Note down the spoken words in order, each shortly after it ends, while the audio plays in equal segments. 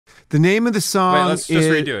The name of the song Wait, let's just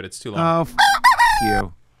redo it. It's too long. Oh,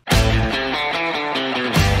 you.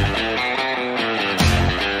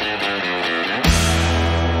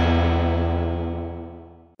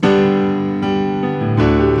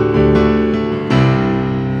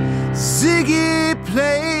 Ziggy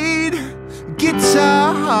played guitar.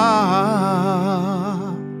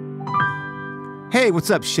 Hey, what's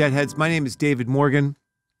up, Shedheads? My name is David Morgan.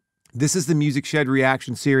 This is the Music Shed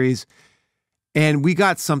Reaction Series, and we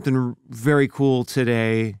got something very cool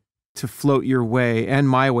today to float your way and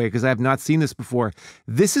my way, because I have not seen this before.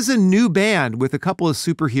 This is a new band with a couple of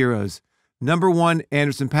superheroes. Number 1,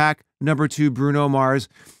 Anderson .Paak. Number 2, Bruno Mars.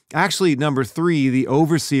 Actually, number 3, the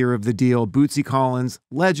overseer of the deal, Bootsy Collins,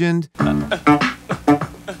 legend.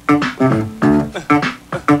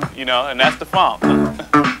 You know, and that's the funk,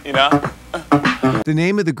 you know? The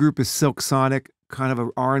name of the group is Silk Sonic, kind of a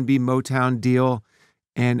R&B Motown deal,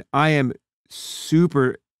 and I am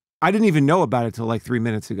I didn't even know about it till like 3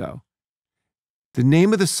 minutes ago. The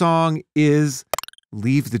name of the song is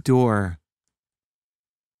Leave the Door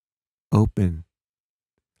Open.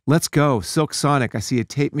 Let's go, Silk Sonic. I see a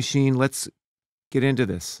tape machine. Let's get into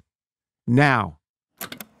this now.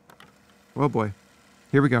 Oh boy,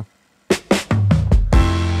 here we go.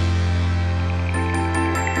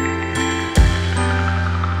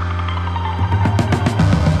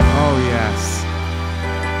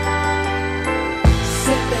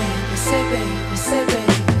 Say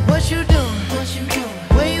baby, what you doing?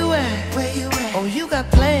 Where you at? Oh, you got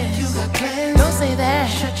plans. Don't say that.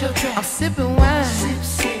 Shut your trap. I'm sipping wine.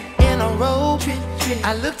 In a robe.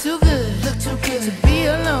 I look too good to be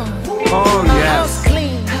alone. Oh, my yes. House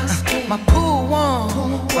clean. My pool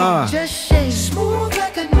warm. Just shake. Smooth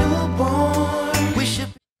like a newborn. We should.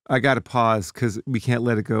 I gotta pause because we can't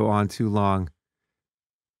let it go on too long.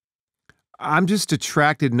 I'm just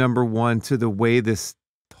attracted, number 1, to the way this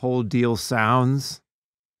whole deal sounds.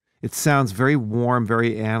 It sounds very warm,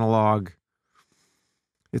 very analog.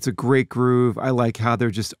 It's a great groove. I like how they're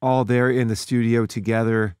just all there in the studio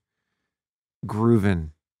together,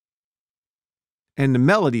 grooving. And the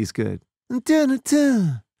melody's good. Got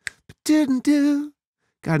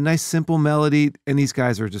a nice simple melody, and these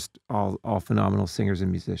guys are just all phenomenal singers and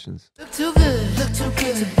musicians. Look too good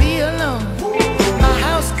to be alone. My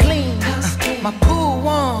house clean, my pool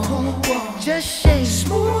warm. Just shake,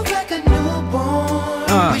 smooth like a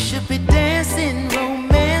newborn. We should be dancing,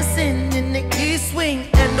 romancing in the east wing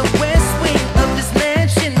and the west wing of this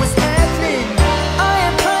mansion. What's happening? I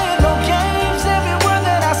ain't playing no games. Every word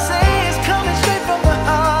that I say is coming straight from the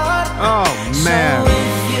heart. Oh man. So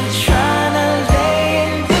if you're trying to lay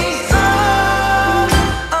in these arms,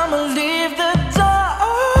 I'ma leave the door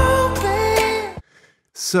open.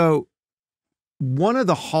 So one of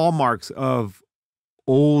the hallmarks of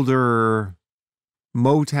older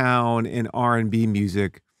Motown and R&B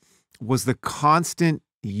music was the constant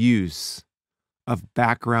use of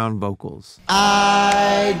background vocals.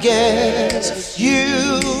 I guess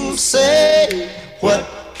you say what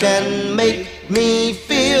can make me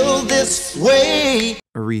feel this way.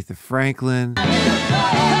 Aretha Franklin.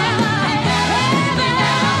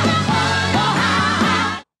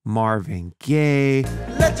 Marvin Gaye.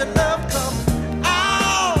 Let your love come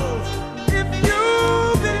out. If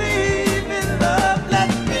you believe in love,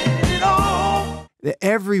 let's get it on.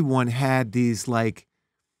 Everyone had these, like,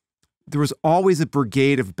 there was always a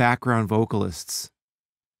brigade of background vocalists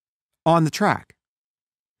on the track.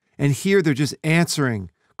 And here they're just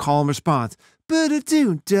answering call and response.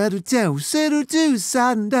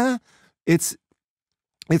 It's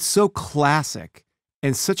so classic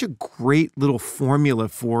and such a great little formula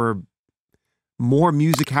for more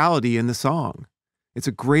musicality in the song. It's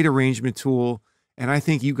a great arrangement tool, and I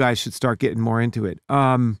think you guys should start getting more into it.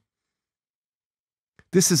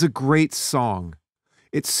 This is a great song.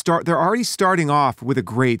 They're already starting off with a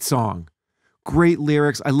great song. Great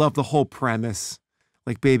lyrics. I love the whole premise.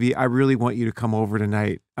 Like, baby, I really want you to come over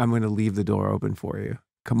tonight. I'm going to leave the door open for you.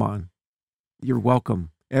 Come on. You're welcome.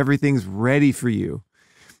 Everything's ready for you.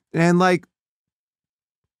 And like,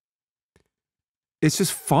 it's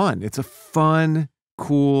just fun. It's a fun,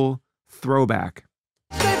 cool throwback.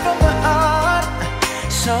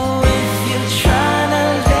 So if you're trying to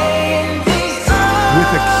lay in these arms,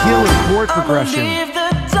 with a killer chord progression. leave the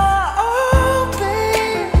door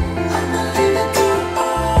open.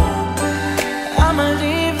 I'ma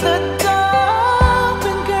leave the door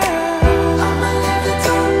open, girl.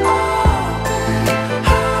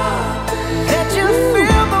 Let you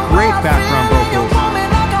feel the way Great I background feel when you vocals. want me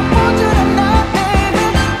like I want you tonight, baby.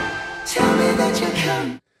 Tell me that you come.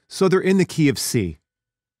 So they're in the key of C.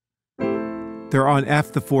 They're on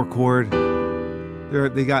F, the 4 chord.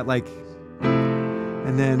 They got like,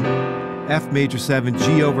 and then F major 7,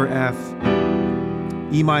 G over F,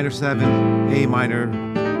 E minor 7, A minor.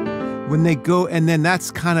 When they go, and then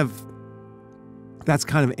that's kind of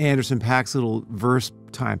Anderson .Paak's little verse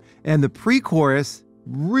time. And the pre-chorus,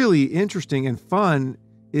 really interesting and fun,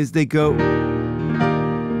 is they go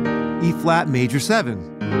E flat major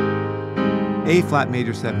 7, A flat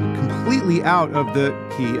major 7, completely out of the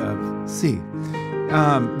key of C,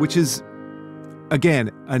 which is,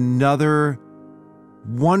 again, another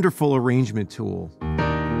wonderful arrangement tool.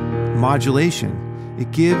 Modulation.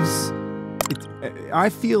 I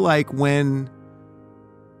feel like when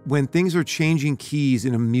things are changing keys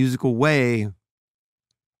in a musical way,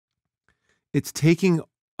 it's taking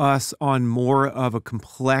us on more of a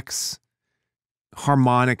complex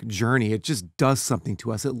harmonic journey. It just does something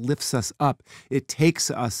to us. It lifts us up. It takes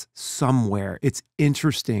us somewhere. It's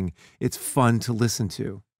interesting. It's fun to listen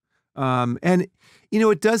to. And,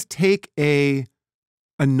 it does take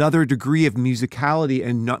another degree of musicality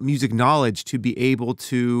and music knowledge to be able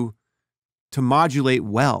to modulate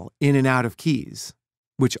well in and out of keys,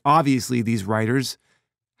 which obviously these writers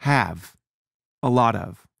have a lot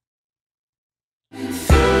of.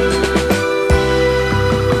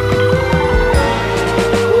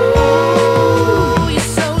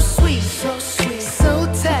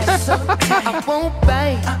 I won't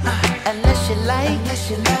bite unless you like.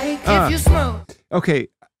 If you smoke. Okay,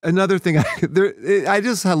 another thing. I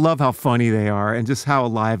just love how funny they are and just how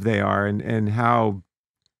alive they are and how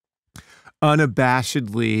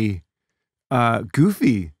unabashedly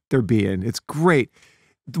goofy they're being. It's great.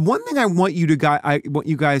 The one thing I want you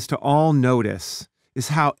guys to all notice is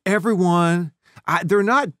how everyone. They're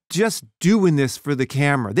not just doing this for the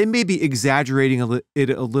camera. They may be exaggerating it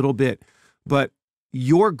a little bit, but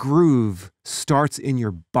your groove starts in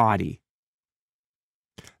your body.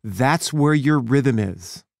 That's where your rhythm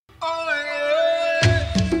is.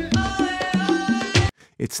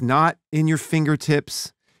 It's not in your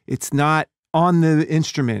fingertips. It's not on the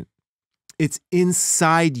instrument. It's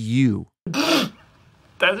inside you. That's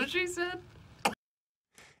what she said?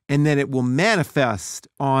 And then it will manifest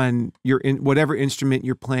on whatever instrument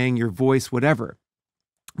you're playing, your voice, whatever.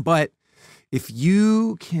 But if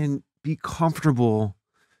you can be comfortable,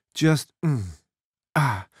 just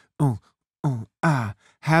have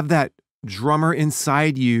that drummer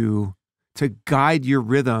inside you to guide your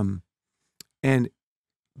rhythm and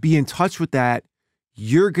be in touch with that,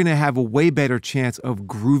 you're going to have a way better chance of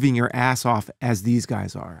grooving your ass off as these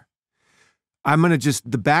guys are.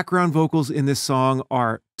 The background vocals in this song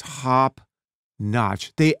are top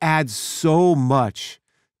notch. They add so much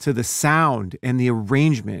to the sound and the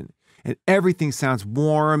arrangement. And everything sounds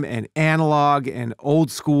warm and analog and old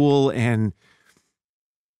school, and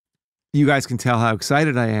you guys can tell how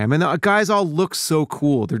excited I am. And the guys all look so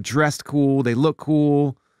cool. They're dressed cool. They look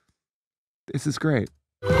cool. This is great.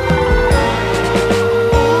 Oh,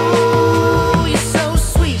 you're so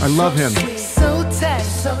sweet. I love him. So tight.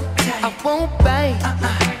 I won't bite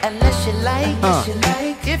unless you like.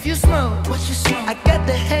 If you smoke, I got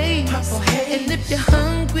the haze. And if you're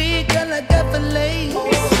hungry, girl, I got the lace.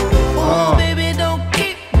 Oh, baby, don't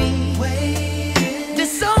keep me waiting.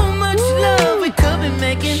 There's so much love we could be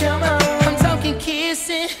making. I'm talking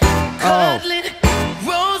kissing, cuddling,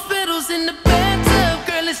 rose petals in the bathtub.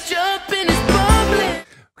 Girl, it's jumping, it's bubbling.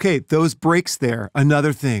 Okay, those breaks there.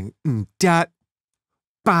 Another thing. Dot,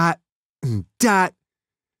 bot, dot.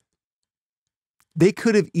 They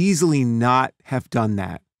could have easily not have done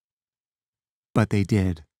that, but they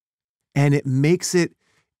did. And it makes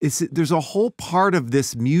there's a whole part of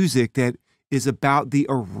this music that is about the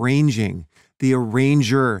arranging, the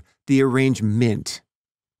arranger, the arrangement.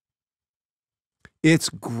 It's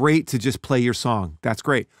great to just play your song. That's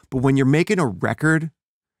great. But when you're making a record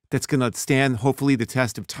that's going to stand, hopefully, the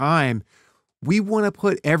test of time, we want to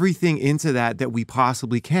put everything into that we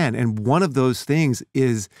possibly can. And one of those things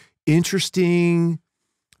is interesting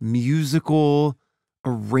musical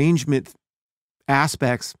arrangement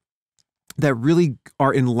aspects that really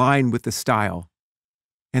are in line with the style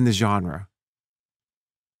and the genre.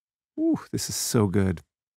 Ooh, this is so good.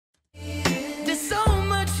 There's so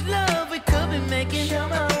much love we could be making.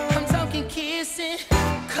 I'm talking kissing,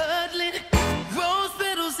 cuddling, rose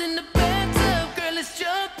petals in the bathtub. Girl, it's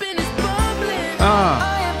jumping, it's bubbling.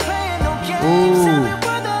 I ain't playing no games. Every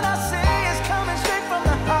word that I say is coming straight from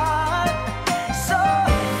the heart. So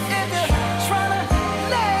if you're trying to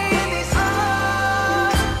lay in these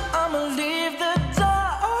arms, I'ma leave the door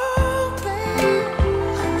open.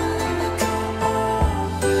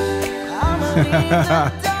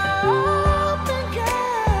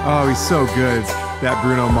 Oh, he's so good, that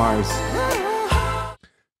Bruno Mars.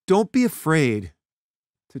 don't be afraid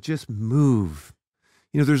to just move.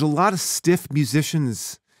 You know, there's a lot of stiff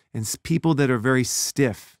musicians and people that are very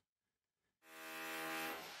stiff.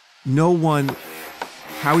 No one,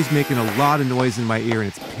 Howie's making a lot of noise in my ear and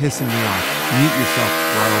it's pissing me off. Mute yourself,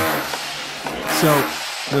 bro. So,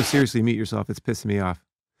 no, seriously, mute yourself. It's pissing me off.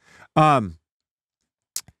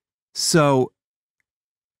 So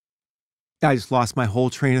I just lost my whole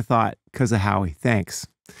train of thought because of Howie. Thanks.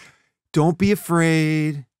 Don't be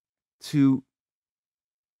afraid to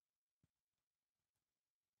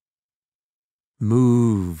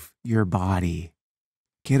move your body.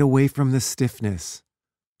 Get away from the stiffness.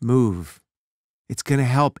 Move. It's going to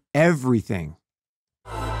help everything.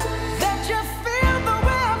 That you feel the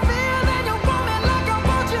way I feel and you want me like I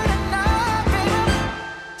want you tonight, baby.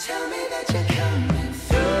 Tell me that you're coming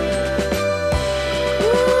through.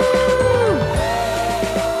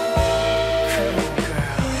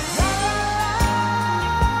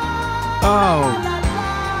 Oh,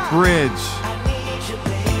 bridge. I need you,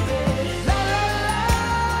 baby. La, la,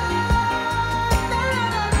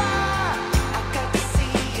 la. I got to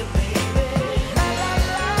see you, baby. La,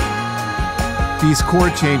 la, la. These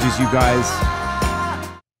chord changes, you guys.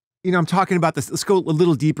 You know, I'm talking about this. Let's go a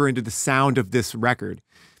little deeper into the sound of this record.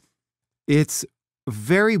 It's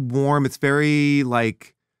very warm. It's very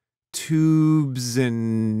like tubes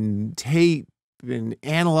and tape and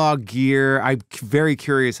analog gear. I'm very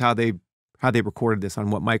curious how they recorded this, on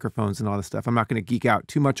what microphones and all this stuff. I'm not going to geek out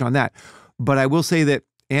too much on that. But I will say that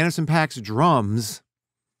Anderson .Paak's drums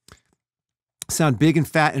sound big and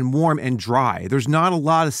fat and warm and dry. There's not a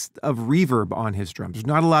lot of reverb on his drums.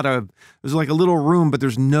 There's like a little room, but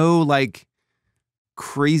there's no like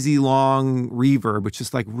crazy long reverb. It's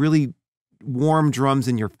just like really warm drums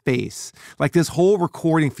in your face. Like this whole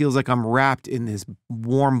recording feels like I'm wrapped in this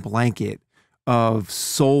warm blanket of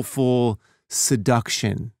soulful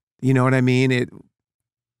seduction. You know what I mean?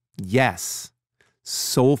 Yes,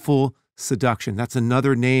 soulful seduction. That's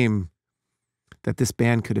another name that this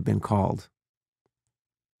band could have been called.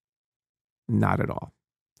 Not at all.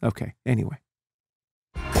 Okay, anyway.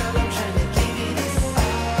 Girl, I'm trying to give you this.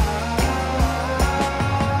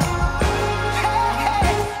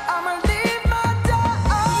 Hey, I'ma leave my door.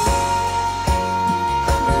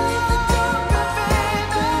 I'ma leave the door open,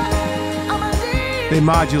 baby. I'ma leave. They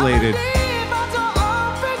modulated. Leave my door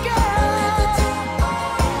open, girl.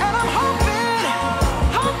 And I'm hoping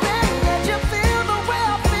that you feel the way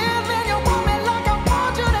I feel and you want me like I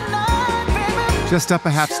want you tonight, baby. Just up a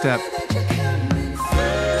half step. That you're coming through.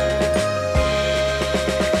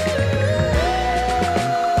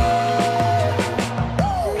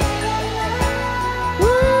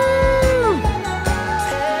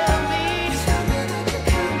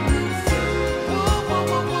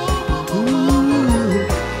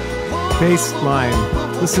 Bass line.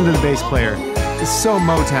 Listen to the bass player. It's so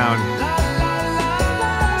Motown.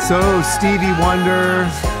 So Stevie Wonder,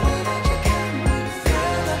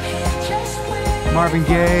 Marvin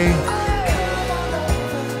Gaye,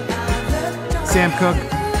 Sam Cooke.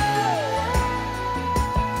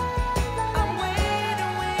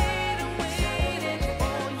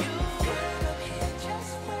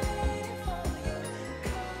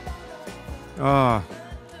 Oh,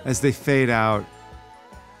 as they fade out.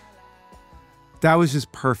 That was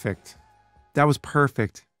just perfect. That was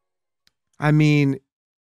perfect. I mean,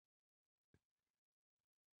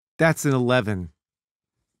 that's an 11.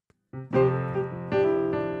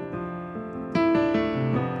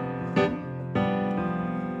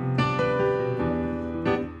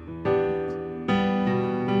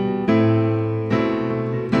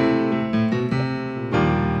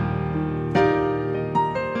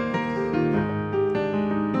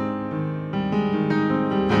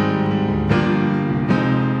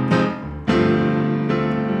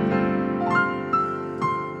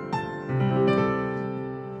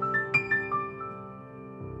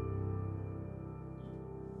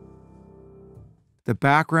 The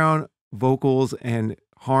background vocals and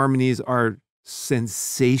harmonies are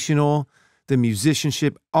sensational. The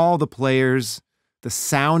musicianship, all the players, the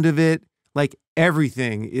sound of it, like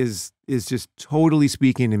everything is just totally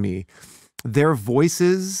speaking to me. Their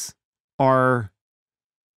voices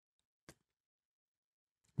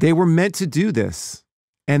they were meant to do this,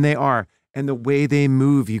 and they are. And the way they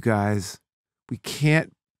move, you guys, we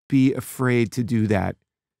can't be afraid to do that.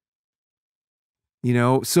 You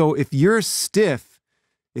know, so if you're a stiff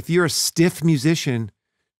musician,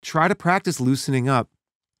 try to practice loosening up.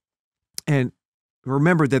 And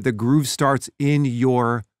remember that the groove starts in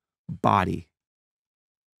your body.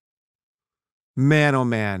 Man, oh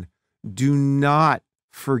man, do not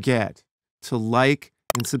forget to like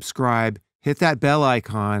and subscribe, hit that bell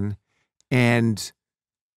icon and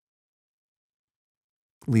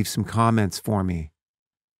leave some comments for me.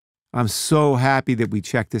 I'm so happy that we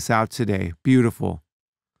checked this out today. Beautiful.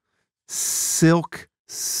 Silk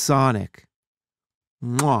Sonic.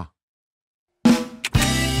 Mwah.